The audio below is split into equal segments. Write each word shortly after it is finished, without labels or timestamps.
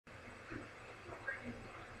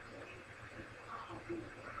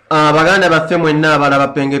Baganda baffe mwenna abalaba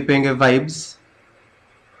penge vibes.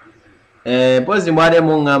 Pozi mwade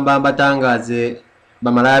mungamba batangaze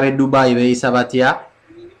bamalabe Dubai beisa batya.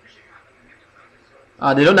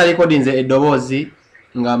 Lero naliko nze eddobozi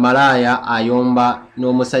nga malaya ayomba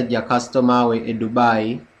n'omusajja customer we e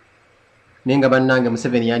Dubai. Nenga bannange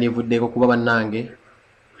Museveni yandivuddeko kuba bannange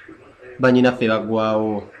banyina ffe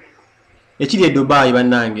bagwawo. Ekiri e Dubai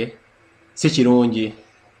bannange si kirungi.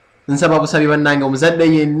 Nsaba busabi bannange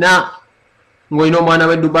omuzadde yenna ng'olina omwana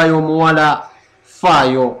we Dubai omuwala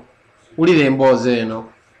faayo ulire emboozi eno.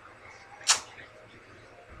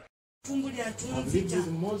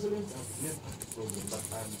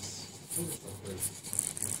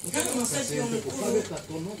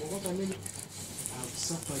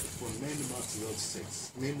 Suffered for many months without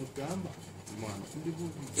sex. Name Gamba, man.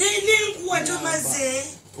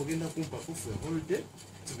 Ogenda kumpa kufu a holiday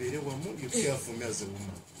to be able you care for me as a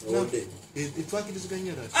woman. It worked this guy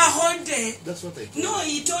that. A whole day. That's what I told. No,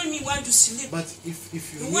 he told me want to sleep. But if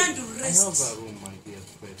you want to rest. I have a room, my dear,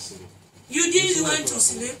 to sleep. You didn't want to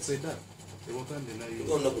sleep. Say that. They won't deny you.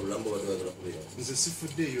 It's a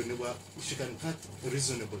seafood day, you never, she can cut a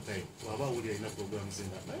reasonable time. Waba would you enough programs in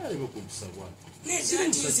that? I will cook someone. Let's not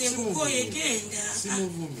use a Mukoy again.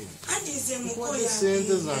 And is a Mukoy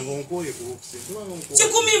centers and Gonkoy books.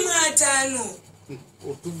 Chikumi Matano.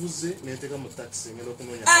 Or to Vuze, Neteka taxi,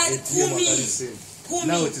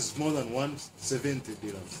 now it is more than 170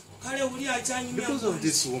 dirhams. Because of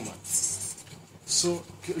this woman. So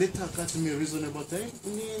let her cut me a reasonable time.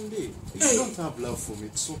 If you don't have love for me,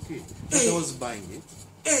 it's okay. But I was buying it.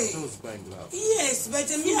 I was buying love. Yes, but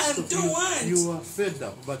me, I don't want. You are fed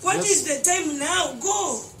up. But what is the time now?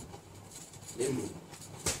 Go.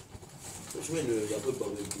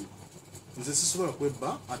 This is what we're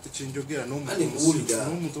at the change of gear. No more.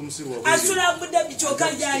 Asura Buddha Bichoka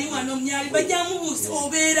Yari, one of Yari, but Yamus,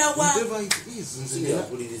 Obera, whatever it is in the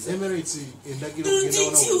Emirates in Daggy.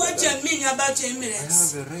 Don't you what you mean about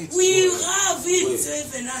Emirates? I have a right. We have it,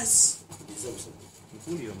 saving us.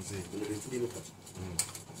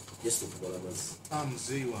 Yes, I'm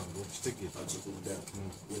Zay one, watch take it.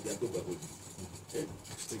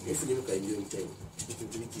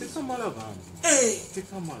 Take a mala van.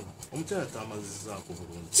 Take a mala.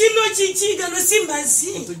 Chino Chichiga no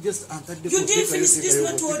Simbazi. Just you didn't finish this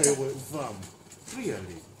not water.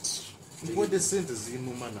 Really. What the sentence in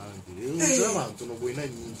Mumana? To know when I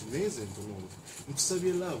need amazing to know.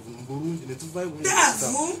 Msabi love, Burundi, let to buy one.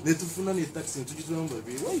 Let to funny taxi to the number.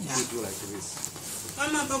 Why did you do like this?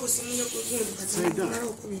 I'm about to say that.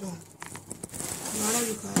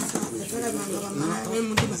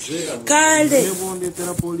 Kale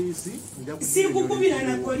sikukubira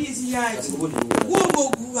na polisi yaki gwogo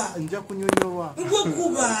kuba nja kunyonyowa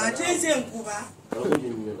kuba ateze nkuba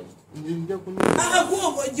nja kunyonyowa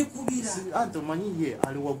gwogo jikubira anto manyiye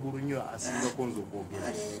ali waguru nyo asinga konzo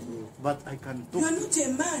kwogera but I can talk. You are not a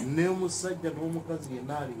man. Ne musajja n'omukazi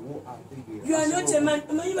yenali wo ategera. You are not a man.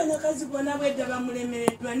 Manyi banyakazi bona bwedda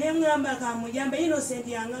bamulemereddwa ne ngamba kamuyamba Innocent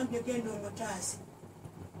yangambye genda omutaasi.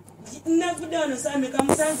 Navude ono same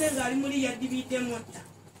kamusanze nga ali muri yadibide motta.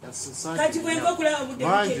 Kati bwenga kulaba budde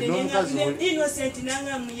bukede Innocent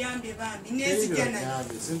nanga muyambe bambi nezijana.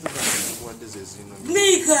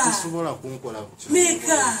 Meka.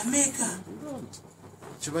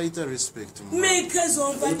 Chibaita respect. Meka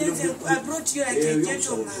zomvadeze I brought you like a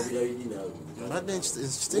gentleman.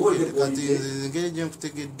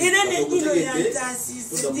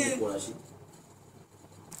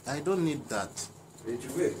 I don't need that.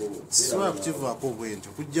 Swa kuchiva ko bwento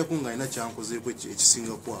kujja kunga ina chankoze ko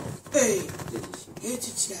ekisinga kwawo.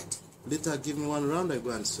 Let her give me one round, I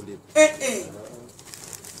go and sleep.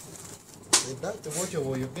 That's what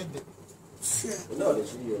you get the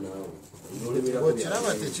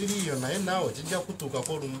Chiraba techiriyo naye nawe kijja kutuka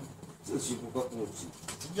ko lumu.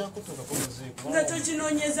 Kijja kutuka ko muzeko. Ngato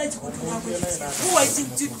kinonyeza kikutuka ko. Kuwa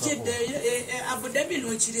kijjede Abu Dhabi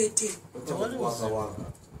no kirete.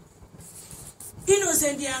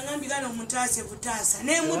 Innocent yangambi kana mutase butasa.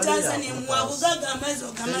 Ne mutasa ne mwabugaga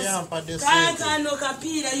amazo kamazi. Kaka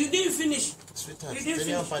kapira you didn't finish.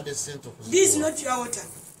 Sweetheart, this is not your water.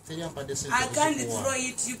 I can't throw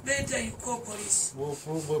it. You better you call police.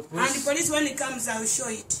 And the police when it comes, I will show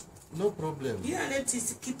it. No problem. Yeah, let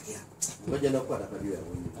it keep here.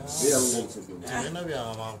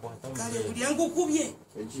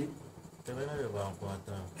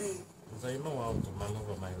 I know how to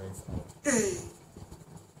maneuver my life out.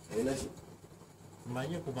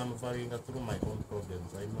 Through my own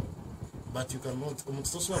problems, I know. But you cannot come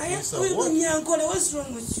to what's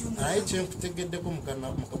wrong with you? I change to get the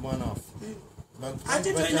Kumana.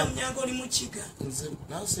 ate tolina munyango oli mu kiga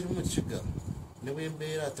nawe siri mu kiga ne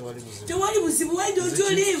bwembeera tewali buzibu tewali buzibu why don't you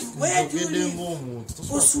live where do you live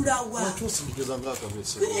osula wa osindikiza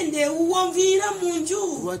ng'akabese twende uwonviira mu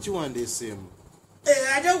nju lwaki wandeeseemu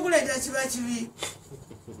ate okuleeta kiba kibi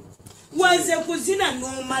waze kuzina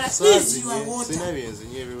n'omala easy your water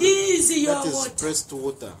easy your water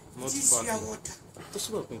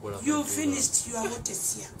you finished your water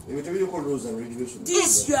here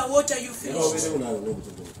this your water you finished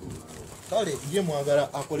kale ye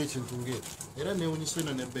mwagala akole ekintu ng'ekyo era neewunyisa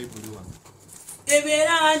eno ne bayibuli wange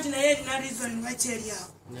ebeera anti naye erina reason lwaki eri awo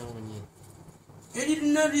neewunye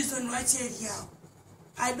erina reason lwaki eri awo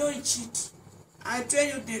I don't cheat I tell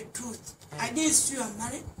you the truth I didn't steal your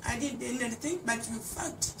money I didn't do anything but you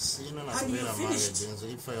fucked and you finished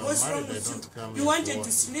what's wrong with you you wanted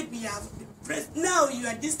to sleep you have breath now you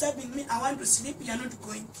are disturbing me I want to sleep you are not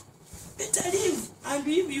going better leave and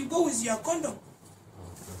if you go with your condom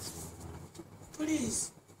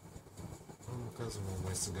please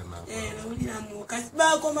mukazi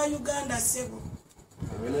bakoma Uganda sebo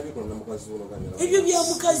ebyo bya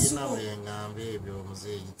mukazi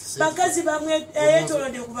bakazi bamwe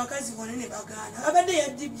yetolode ku bakazi bonene baganda abadde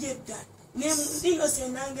yadibye dda nino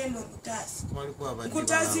senange no mutasi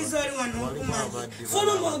kutasi zoli wano okumanya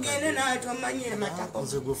fulu mogende nawe twamanyire matako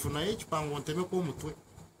nze gufuna ekipango ntemeko omutwe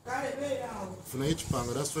kale beerawo funa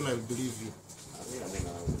ekipango that's when I believe you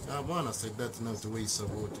Abana said that now the way is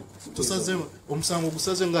about it. To say omusango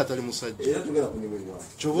gusaze ng'atali musajja. Era tugenda kunyumirwa.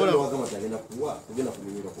 Chobola wakama tagenda kuwa, tugenda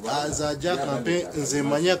kunyumirwa kuba. As a jack campaign nze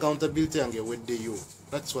manya accountability yange weddeyo.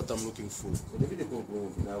 That's what I'm looking for.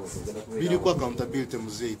 Bili kwa accountability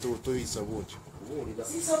muzeyi to is about.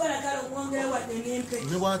 Sisobola kale okwongera wadde n'empe.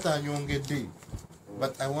 Ne bwata anyongedde.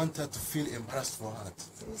 But I want her to feel embarrassed for her.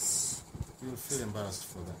 Yes. You'll feel embarrassed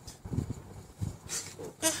for that.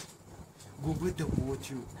 Go with the watch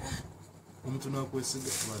you. Umtuna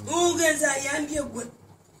kwesiga bana. Ugeza yambye gwe.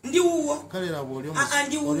 Ndi wuwo. Kale labo oli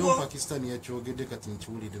wuwo. Pakistan yakyogedde kati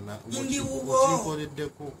nkiwulire na. Ndi wuwo.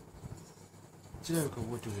 Nkoleddeko. Kirabika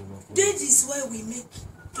bw'otyo bw'oba. That is why we make.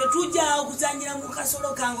 Tetujja okuzanyira mu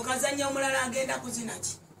kasolo kango kazanya omulala agenda kuzina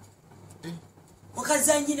ki.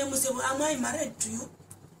 Okazanyire musebo am I married to you?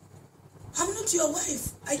 I'm not your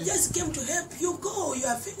wife. I just came to help you go. You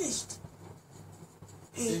are finished.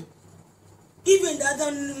 Even the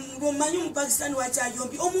other Romanian Pakistan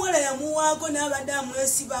wachayombi omuwala yamuwaako n'abadde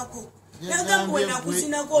amwesibako nagambwe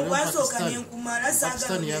nakuzinako bwasooka nenkumala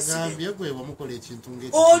Pakistan yagambye gwe bamukola ekintu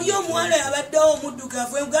ng'ekyo oli omuwala yabaddewo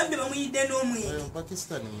omuddugavu engambye bamuyidde n'omwenge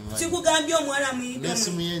Pakistan sikugambye omuwala amuyidde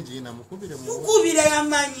n'essimu yenjina mukubire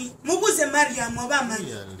yamanyi mubuze Mariam oba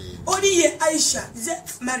amanyi oli ye Aisha ze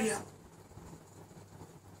Mariam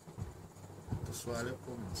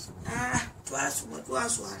tuswaleko musi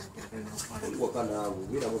twaswala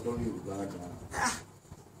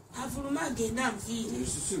avuluma agenda nviiri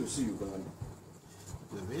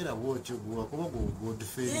webeera bwotyo gwakuba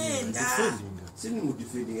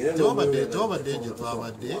tewabadde gye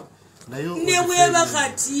twabadde nebweba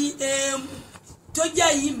kati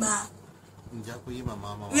tojja yima nja kuyima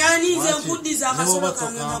maama yani nze nkuddiza akasolo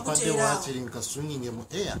kange ngakuteerawo nkaswinging mu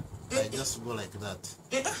air I just go like that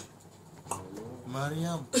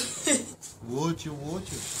Mariam, watch you.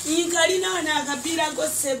 Inkalina na akapiira go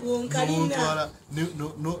sebo nkalina.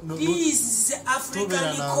 No. This is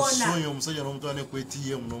African corner.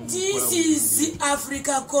 This is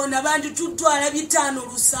Africa corner. Bantu tutwala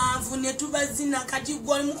 5 ne tubazina kati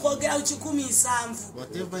gwa mukogera 17.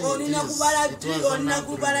 Olina kubala olina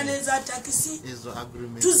kubala neza taxi.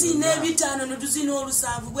 Tuzine 5 no tuzine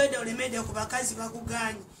 7 gwede olemede ku bakazi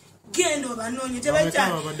bakuganye. Gendo banonye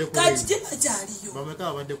tebakyali kati tebakyaliyo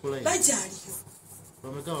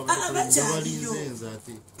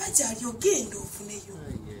bakyaliyo gendo ofuneyo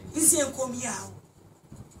nze enkomyawo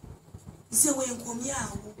nze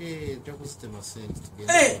wenkomyawo takusitema sente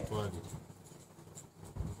tugenda kutwalira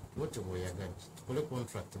wote boyagadde tukole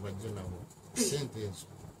contract bajje nabo sente ezo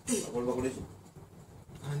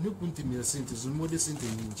ani kuntimira sente zimode sente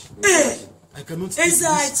nyingi I cannot take this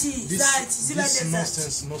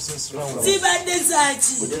nonsense round. Zibadde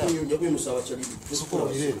zaki.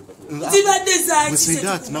 We say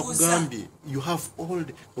that nakugambye you have all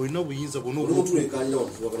olina obuyinza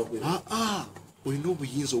olina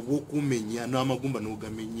obuyinza obw'okumenya n'amagumba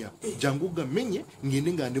n'ogamenya jangu gamenye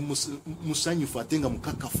ngende nga ndi musanyufu ate nga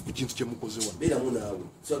mukakafu ku kintu kye mukoze wa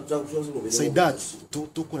say that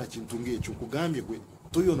tokola kintu ng'ekyo nkugambye gwe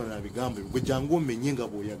toyonona bigambo gwe jangu omenye nga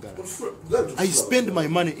bw'oyagala I spend my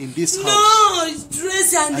money in this house. No,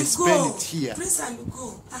 dress and I go. Spend it here. Dress and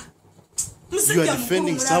go. You are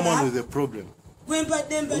defending someone with a problem.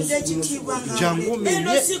 jangu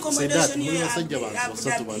menye Sedat muli basajja bantu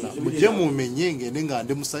basatu bana mujje mumenye ngende nga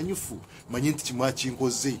ndi musanyufu manyi nti kimwa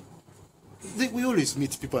kinkoze. We always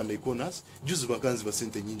meet people and they call us. Juzi bakanzi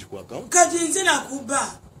basente nyingi kwa account. Kati nze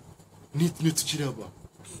nakuba. Ni tukiraba.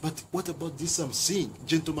 But what about this I'm saying?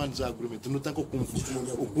 Gentleman's agreement. Notaka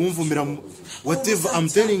kumvumira whatever I'm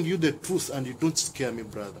telling you the truth and you don't scare me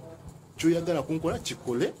brother. Choyagala kunkola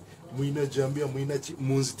chikole muina jambia muina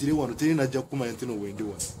munzitire wano tene najja kumanya ntino wende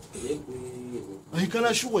wa. I can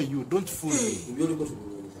assure you don't fool me.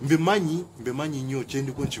 Mbemanyi nyo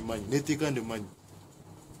chendi ko nchimanyi neteka ndemanyi.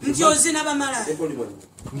 Njozi nabamala.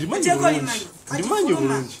 Ndimanyi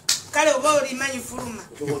bulungi. Kale oba olimanyi fuluma.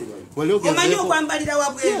 Omanyi okwambalira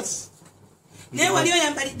wabweru. Naye wali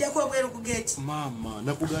oyambaliddeko obweru ku gate. Mama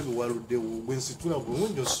nakugambye waludde bwensitula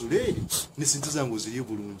bulungi osuleeri n'esente zangu ziri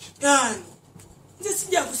bulungi. Nze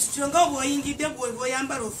sijja kusitula nga bw'oyingidde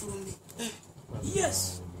bw'oyambala ofulume. Yes.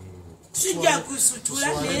 Sijja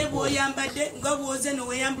kusitula naye bw'oyambadde nga bw'oze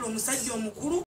n'oweyambula omusajja omukulu.